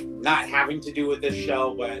 not having to do with this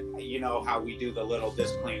show, but you know how we do the little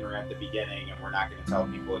disclaimer at the beginning, and we're not going to tell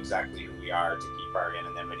people exactly who we are to keep our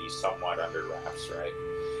anonymity somewhat under wraps, right?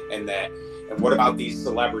 And what about these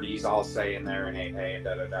celebrities all saying they're in AA and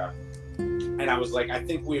da-da-da? And I was like, I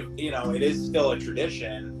think it is still a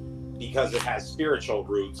tradition because it has spiritual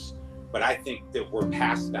roots, but I think that we're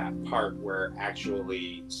past that part where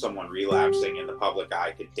actually someone relapsing in the public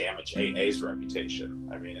eye could damage AA's reputation.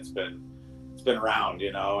 I mean, it's been around,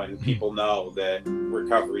 you know, and people know that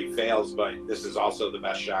recovery fails, but this is also the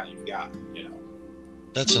best shot you've got, you know.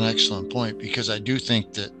 That's an excellent point, because I do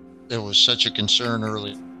think that there was such a concern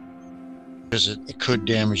early because it could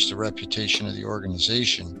damage the reputation of the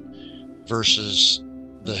organization versus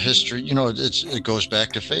the history. You know, it goes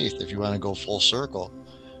back to faith if you want to go full circle.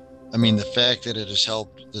 I mean, the fact that it has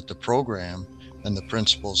helped, that the program and the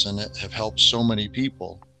principles in it have helped so many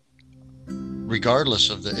people, regardless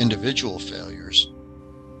of the individual failures,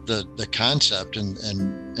 the concept and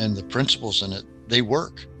the principles in it, they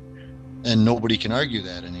work, and nobody can argue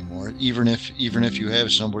that anymore. Even if you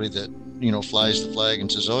have somebody that, you know, flies the flag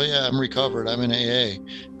and says, "Oh yeah, I'm recovered, I'm in AA,"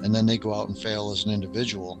 and then they go out and fail as an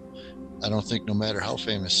individual, I don't think, no matter how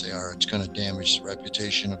famous they are, it's going to damage the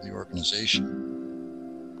reputation of the organization.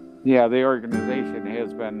 Yeah, the organization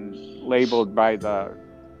has been labeled by the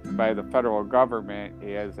federal government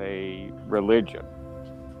as a religion,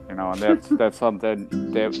 you know, and that's something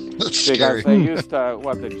that That's because scary. they used to,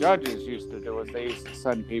 what the judges used to do is they used to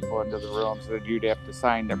send people into the rooms that you'd have to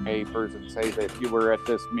sign their papers and say that you were at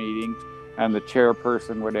this meeting, and the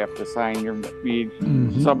chairperson would have to sign your meeting.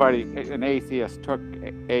 Mm-hmm. An atheist took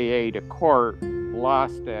AA to court,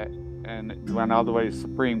 lost it, and went all the way to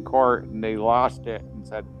Supreme Court, and they lost it and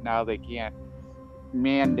said now they can't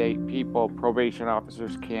mandate people, probation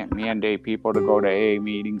officers can't mandate people to go to AA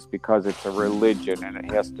meetings because it's a religion and it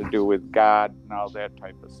has to do with God and all that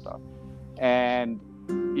type of stuff. And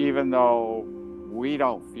even though we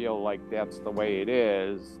don't feel like that's the way it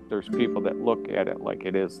is, there's people that look at it like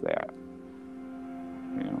it is that,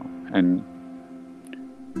 you know. And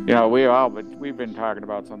you know, we've been talking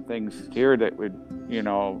about some things here that would, you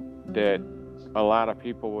know, that a lot of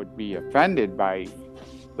people would be offended by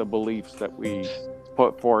the beliefs that we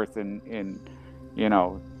put forth in you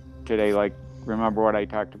know, today. Like, remember what I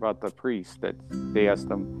talked about, the priest that they asked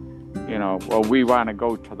them, you know, well, we want to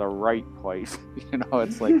go to the right place. You know,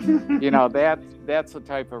 it's like, you know, that's the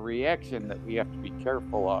type of reaction that we have to be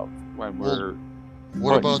careful of when we're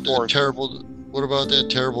What about that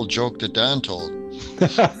terrible joke that Don told?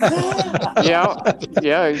 yeah.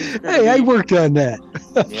 Hey, I worked on that.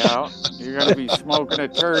 Yeah, you're gonna be smoking a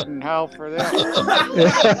turd in hell for that.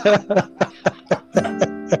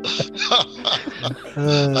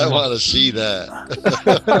 I want to see that.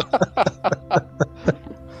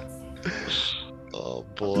 Oh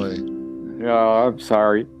boy. Yeah, I'm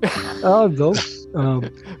sorry. Oh no.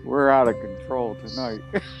 We're out of control tonight.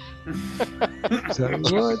 So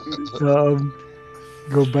what?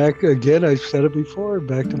 Go back again. I've said it before.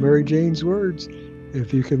 Back to Mary Jane's words.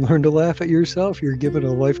 If you can learn to laugh at yourself, you're given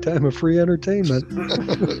a lifetime of free entertainment. What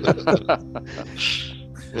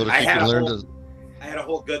if I you had can a learn whole- to? I had a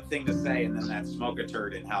whole good thing to say, and then that smoke a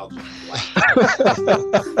turd in hell just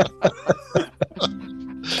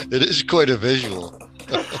It is quite a visual.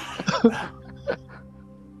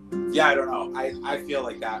 Yeah, I don't know. I feel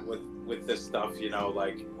like that with with this stuff, you know,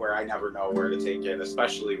 like where I never know where to take it,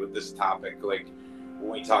 especially with this topic. Like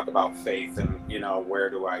when we talk about faith and, you know, where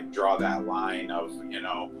do I draw that line of, you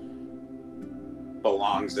know,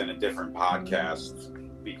 belongs in a different podcast,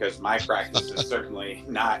 because my practice is certainly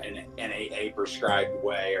not in an AA prescribed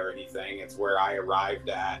way or anything. It's where I arrived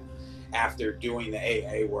at after doing the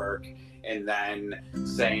AA work and then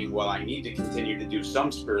saying, well, I need to continue to do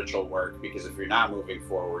some spiritual work, because if you're not moving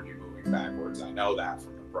forward, you're moving backwards. I know that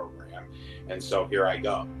from the program. And so here I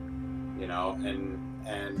go, you know,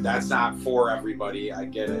 and that's not for everybody. I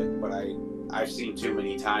get it, but I've seen too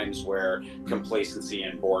many times where complacency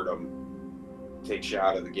and boredom takes you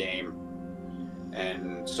out of the game.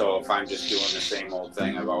 And so if I'm just doing the same old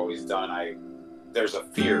thing I've always done, there's a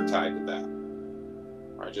fear tied to that.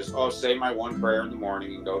 Or I just, say my one prayer in the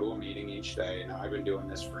morning and go to a meeting each day. And I've been doing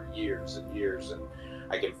this for years and years, and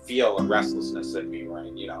I can feel a restlessness in me,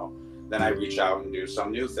 right? You know, then I reach out and do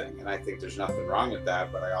some new thing. And I think there's nothing wrong with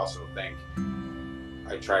that, but I also think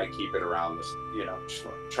I try to keep it around this, you know, just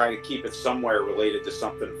try to keep it somewhere related to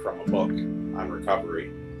something from a book on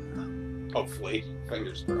recovery. Hopefully,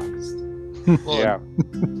 fingers crossed. Well, Yeah.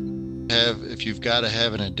 if you've got to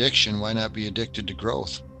have an addiction, why not be addicted to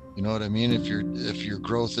growth? You know what I mean? If you're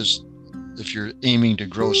aiming to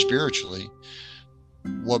grow spiritually,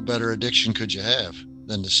 what better addiction could you have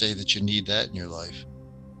than to say that you need that in your life?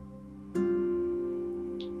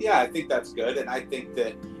 Yeah, I think that's good. And I think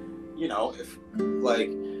that, you know, if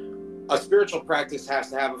like a spiritual practice has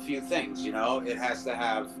to have a few things, you know, it has to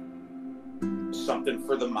have something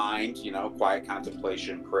for the mind, you know, quiet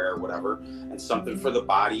contemplation, prayer, whatever, and something for the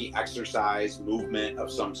body, exercise, movement of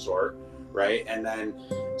some sort, right? And then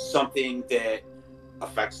something that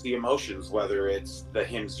affects the emotions, whether it's the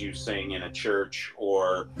hymns you sing in a church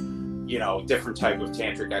or, you know, different type of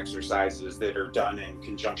tantric exercises that are done in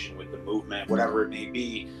conjunction with the movement, whatever it may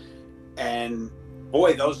be. And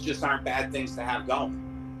boy, those just aren't bad things to have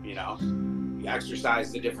going, you know. You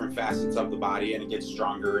exercise the different facets of the body and it gets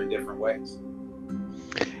stronger in different ways.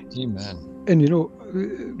 Amen. And, you know,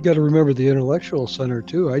 got to remember the intellectual center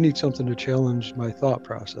too. I need something to challenge my thought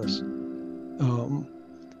process.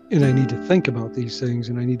 And I need to think about these things,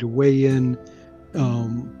 and I need to weigh in,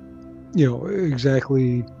 you know,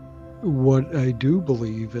 exactly what I do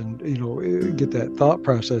believe, and, you know, get that thought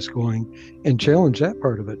process going and challenge that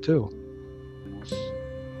part of it too.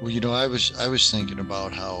 Well, you know, I was thinking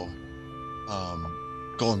about how,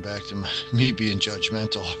 going back to me being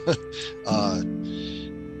judgmental,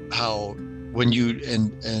 how when you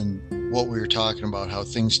and what we were talking about, how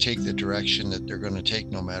things take the direction that they're going to take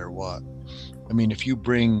no matter what. I mean, if you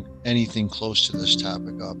bring anything close to this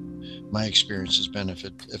topic up, my experience has been if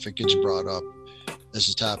it gets brought up as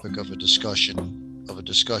a topic of a discussion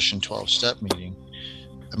 12-step meeting,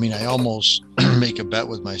 I mean, I almost make a bet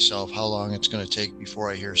with myself how long it's going to take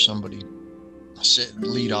before I hear somebody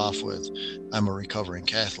lead off with, I'm a recovering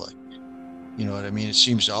Catholic. You know what I mean? It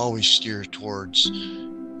seems to always steer towards,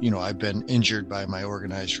 you know, I've been injured by my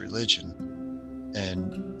organized religion,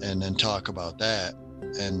 and then talk about that.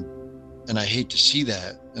 And I hate to see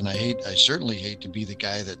that. And I certainly hate to be the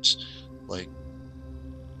guy that's like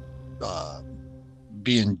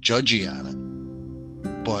being judgy on it.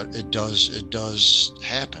 But it does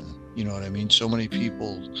happen. You know what I mean? So many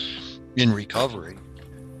people in recovery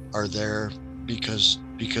are there because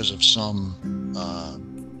of some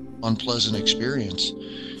unpleasant experience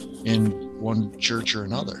in one church or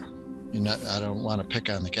another. And I don't want to pick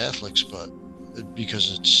on the Catholics, but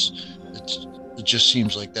because it just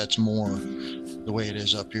seems like that's more the way it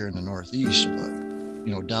is up here in the Northeast. But,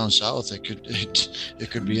 you know, down south, it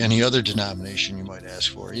could be any other denomination you might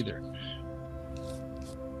ask for either.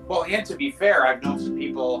 Well, and to be fair, I've known some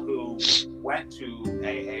people who went to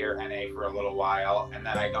AA or NA for a little while, and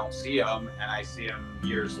then I don't see them, and I see them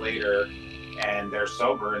years later, and they're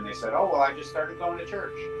sober, and they said, "Oh, well, I just started going to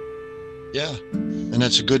church." Yeah, and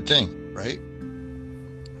that's a good thing, right?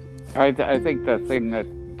 I think the thing that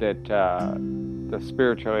the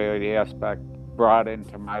spirituality aspect brought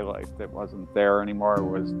into my life that wasn't there anymore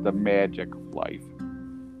was the magic of life.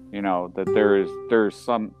 You know, that there's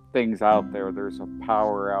some things out there, there's a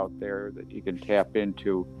power out there that you can tap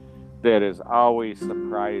into that is always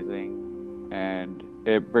surprising, and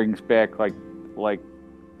it brings back like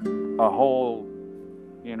a whole,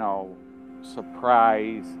 you know,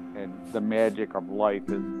 surprise, and the magic of life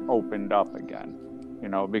is opened up again, you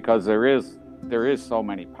know, because there is so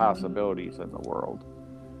many possibilities in the world,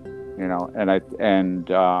 you know. And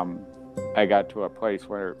I got to a place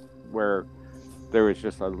where there was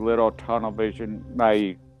just a little tunnel vision.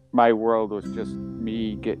 My world was just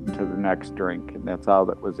me getting to the next drink, and that's all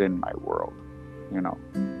that was in my world, you know.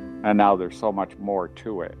 and now there's so much more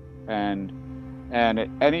to it. And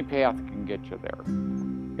any path can get you there.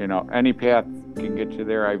 You know, any path can get you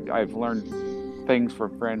there. I've learned things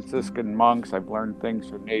from Franciscan monks. I've learned things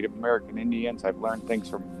from Native American Indians. I've learned things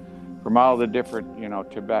from all the different, you know,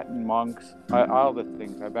 Tibetan monks. All the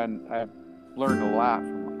things I've learned a lot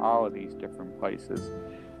from all of these different places.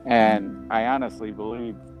 And I honestly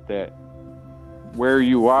believe that where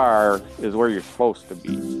you are is where you're supposed to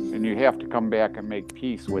be. And you have to come back and make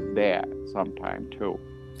peace with that sometime too.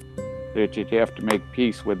 That you have to make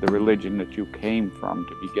peace with the religion that you came from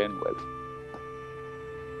to begin with.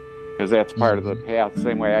 Because that's part of the path.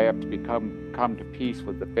 Same way I have to come to peace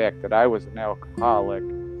with the fact that I was an alcoholic,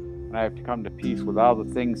 and I have to come to peace with all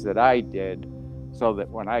the things that I did, so that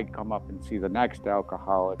when I come up and see the next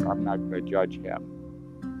alcoholic, I'm not going to judge him.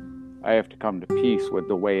 I have to come to peace with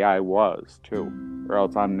the way I was too, or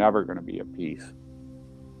else I'm never going to be at peace.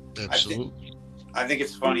 Absolutely. I think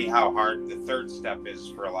it's funny how hard the third step is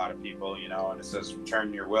for a lot of people, you know, and it says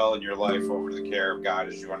turn your will and your life over to the care of God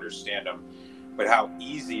as you understand him. But how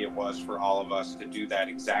easy it was for all of us to do that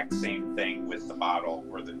exact same thing with the bottle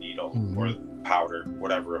or the needle or the powder,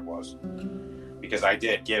 whatever it was. Because I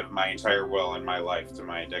did give my entire will and my life to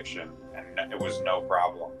my addiction, and it was no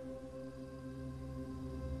problem.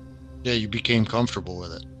 Yeah, you became comfortable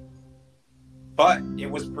with it. But it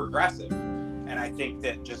was progressive. And I think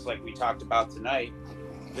that, just like we talked about tonight,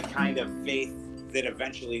 the kind of faith that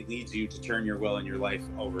eventually leads you to turn your will and your life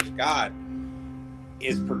over to God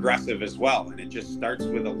is progressive as well. And it just starts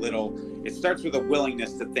with a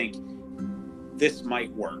willingness to think this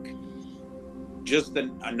might work. Just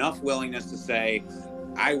enough willingness to say,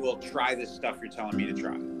 I will try this stuff you're telling me to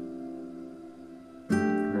try.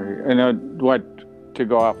 And to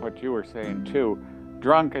go off what you were saying too,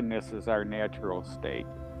 drunkenness is our natural state.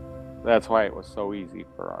 That's why it was so easy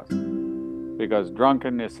for us, because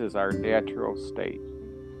drunkenness is our natural state.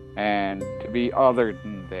 And to be other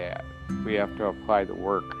than that, we have to apply the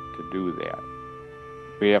work to do that.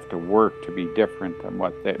 We have to work to be different than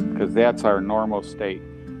because that's our normal state.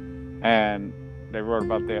 And they wrote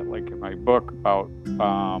about that, like in my book, about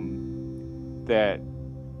that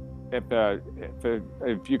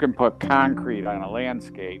if you can put concrete on a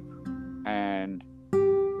landscape, and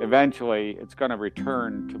eventually it's going to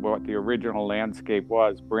return to what the original landscape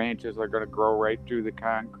was. Branches are going to grow right through the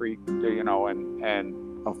concrete, you know, and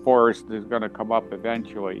a forest is going to come up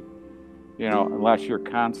eventually, you know, unless you're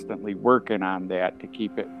constantly working on that to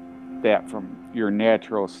keep that from your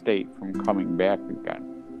natural state from coming back again.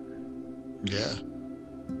 Yeah.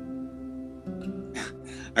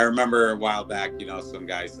 I remember a while back, you know, some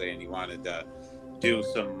guy saying he wanted to do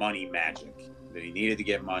some money magic, that he needed to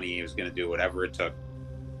get money. He was going to do whatever it took.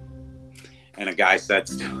 And a guy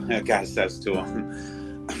says to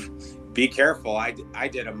him, "Be careful. I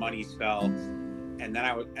did a money spell, and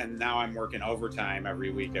now I'm working overtime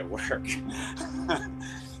every week at work."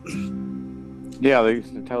 Yeah, they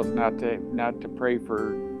used to tell us not to pray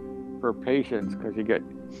for patience, because you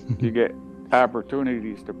get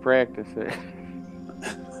opportunities to practice it.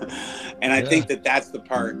 And I think that's the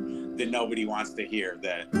part that nobody wants to hear,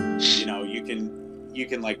 that, you know, you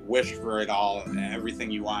can like wish for it all, everything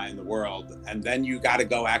you want in the world, and then you got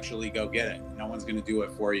to actually go get it. No one's going to do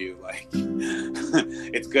it for you. Like,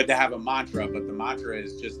 it's good to have a mantra, but the mantra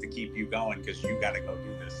is just to keep you going, because you got to go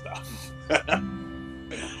do this stuff.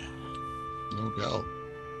 No doubt.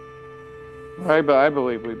 I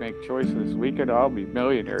believe we make choices. We could all be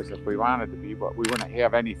millionaires if we wanted to be, but we wouldn't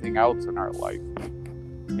have anything else in our life.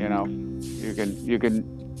 You know, you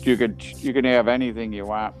can have anything you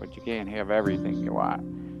want, but you can't have everything you want.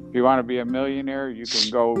 If you want to be a millionaire, you can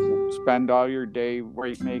go spend all your day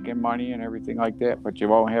making money and everything like that, but you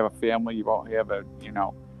won't have a family, you won't have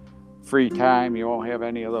free time, you won't have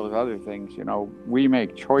any of those other things. You know, we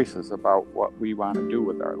make choices about what we want to do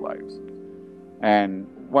with our lives. And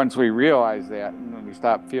once we realize that, and then we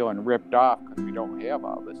stop feeling ripped off because we don't have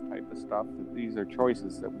all this type of stuff, these are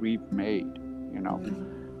choices that we've made, you know.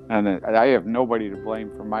 And I have nobody to blame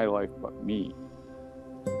for my life but me.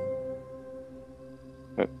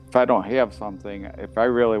 But if I don't have something, if I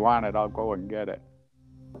really want it, I'll go and get it.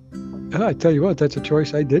 I tell you what, that's a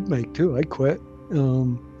choice I did make too. I quit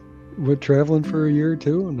with traveling for a year or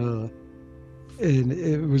two, and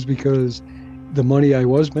it was because the money I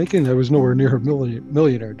was making, I was nowhere near a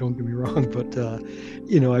millionaire, don't get me wrong, but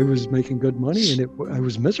you know, I was making good money, and I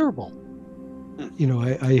was miserable. You know,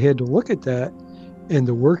 I had to look at that, and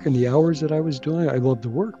the work and the hours that I was doing. I loved the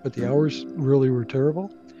work, but the hours really were terrible.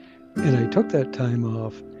 And I took that time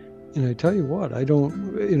off, and I tell you what, I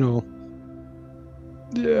don't, you know,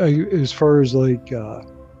 as far as like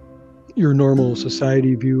your normal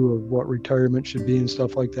society view of what retirement should be and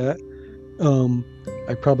stuff like that.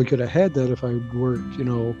 I probably could have had that if I worked,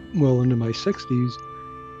 well into my 60s,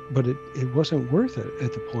 but it wasn't worth it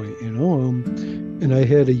at the point, and I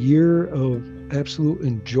had a year of absolute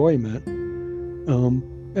enjoyment, and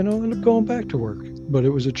I'll end up going back to work. But it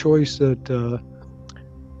was a choice that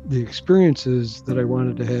the experiences that I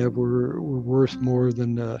wanted to have were worth more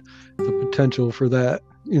than the potential for that,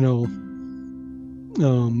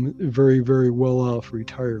 very, very well-off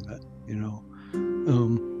retirement,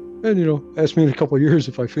 and, ask me in a couple of years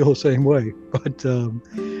if I feel the same way. But,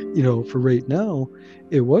 for right now,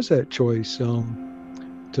 it was that choice to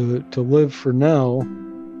live for now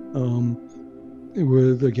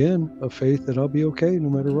with, again, a faith that I'll be okay no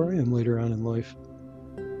matter where I am later on in life.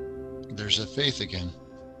 There's a faith again.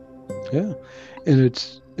 Yeah. And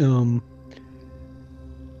it's,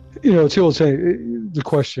 it's the old saying, the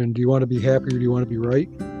question, do you want to be happy or do you want to be right?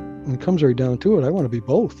 And it comes right down to it. I want to be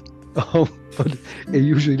both. But it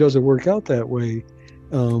usually doesn't work out that way.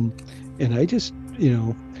 And I just,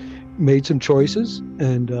 made some choices,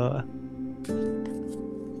 and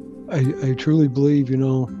I truly believe,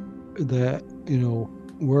 that,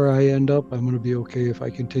 where I end up, I'm going to be okay if I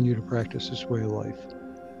continue to practice this way of life.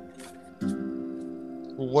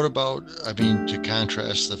 Well, what about, to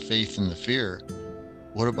contrast the faith and the fear,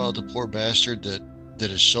 what about the poor bastard that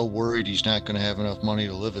is so worried he's not going to have enough money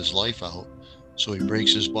to live his life out? So he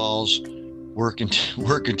breaks his balls, work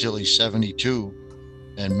until he's 72,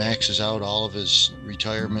 and maxes out all of his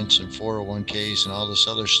retirements and 401ks and all this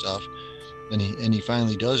other stuff. And he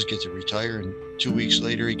finally does get to retire, and 2 weeks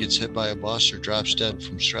later he gets hit by a bus or drops dead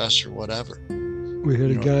from stress or whatever. We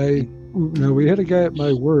had a guy at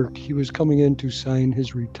my work. He was coming in to sign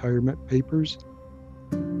his retirement papers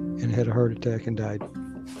and had a heart attack and died.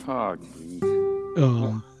 Oh, geez.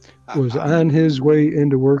 Was on his way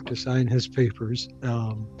into work to sign his papers,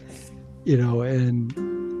 and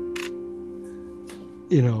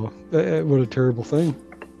what a terrible thing.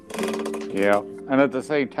 Yeah, and at the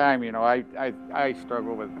same time, I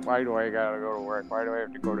struggle with, why do I gotta go to work? Why do I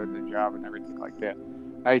have to go to the job and everything like that?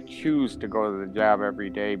 I choose to go to the job every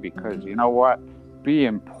day because, you know what?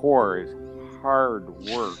 Being poor is hard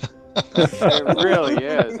work. It really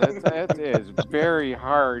is. It is very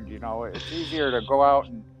hard. It's easier to go out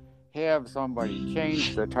and have somebody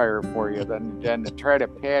change the tire for you than to try to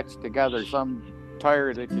patch together some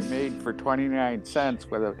tire that you made for 29 cents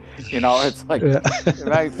with a, it's like,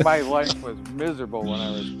 my life was miserable when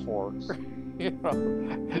I was poor.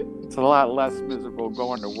 It's a lot less miserable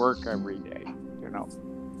going to work every day,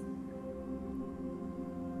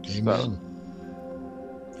 Amen.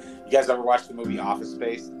 You guys ever watch the movie Office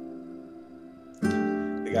Space?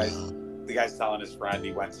 The guy's telling his friend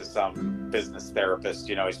he went to some business therapist.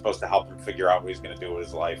 He's supposed to help him figure out what he's going to do with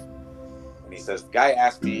his life. And he says, the guy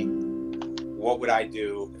asked me, what would I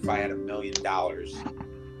do if I had $1 million?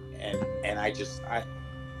 And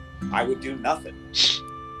I would do nothing.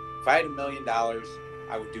 If I had $1 million,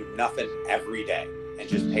 I would do nothing every day and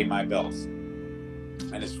just pay my bills.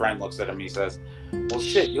 And his friend looks at him and he says, well,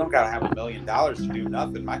 shit, you don't got to have $1 million to do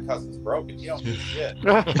nothing. My cousin's broken. You don't do shit.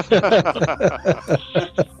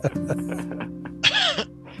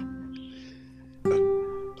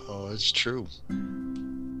 Oh, it's true.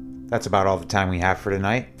 That's about all the time we have for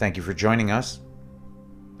tonight. Thank you for joining us.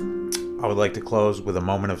 I would like to close with a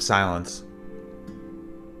moment of silence,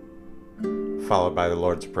 followed by the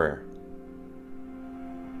Lord's Prayer.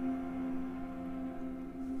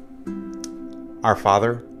 Our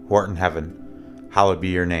Father, who art in heaven, hallowed be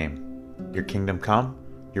your name. Your kingdom come,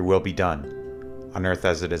 your will be done, on earth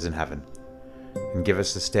as it is in heaven. And give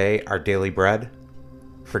us this day our daily bread.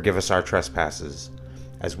 Forgive us our trespasses,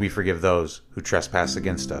 as we forgive those who trespass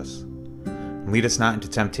against us. And lead us not into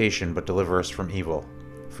temptation, but deliver us from evil.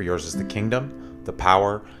 For yours is the kingdom, the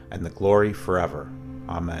power, and the glory forever.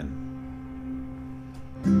 Amen.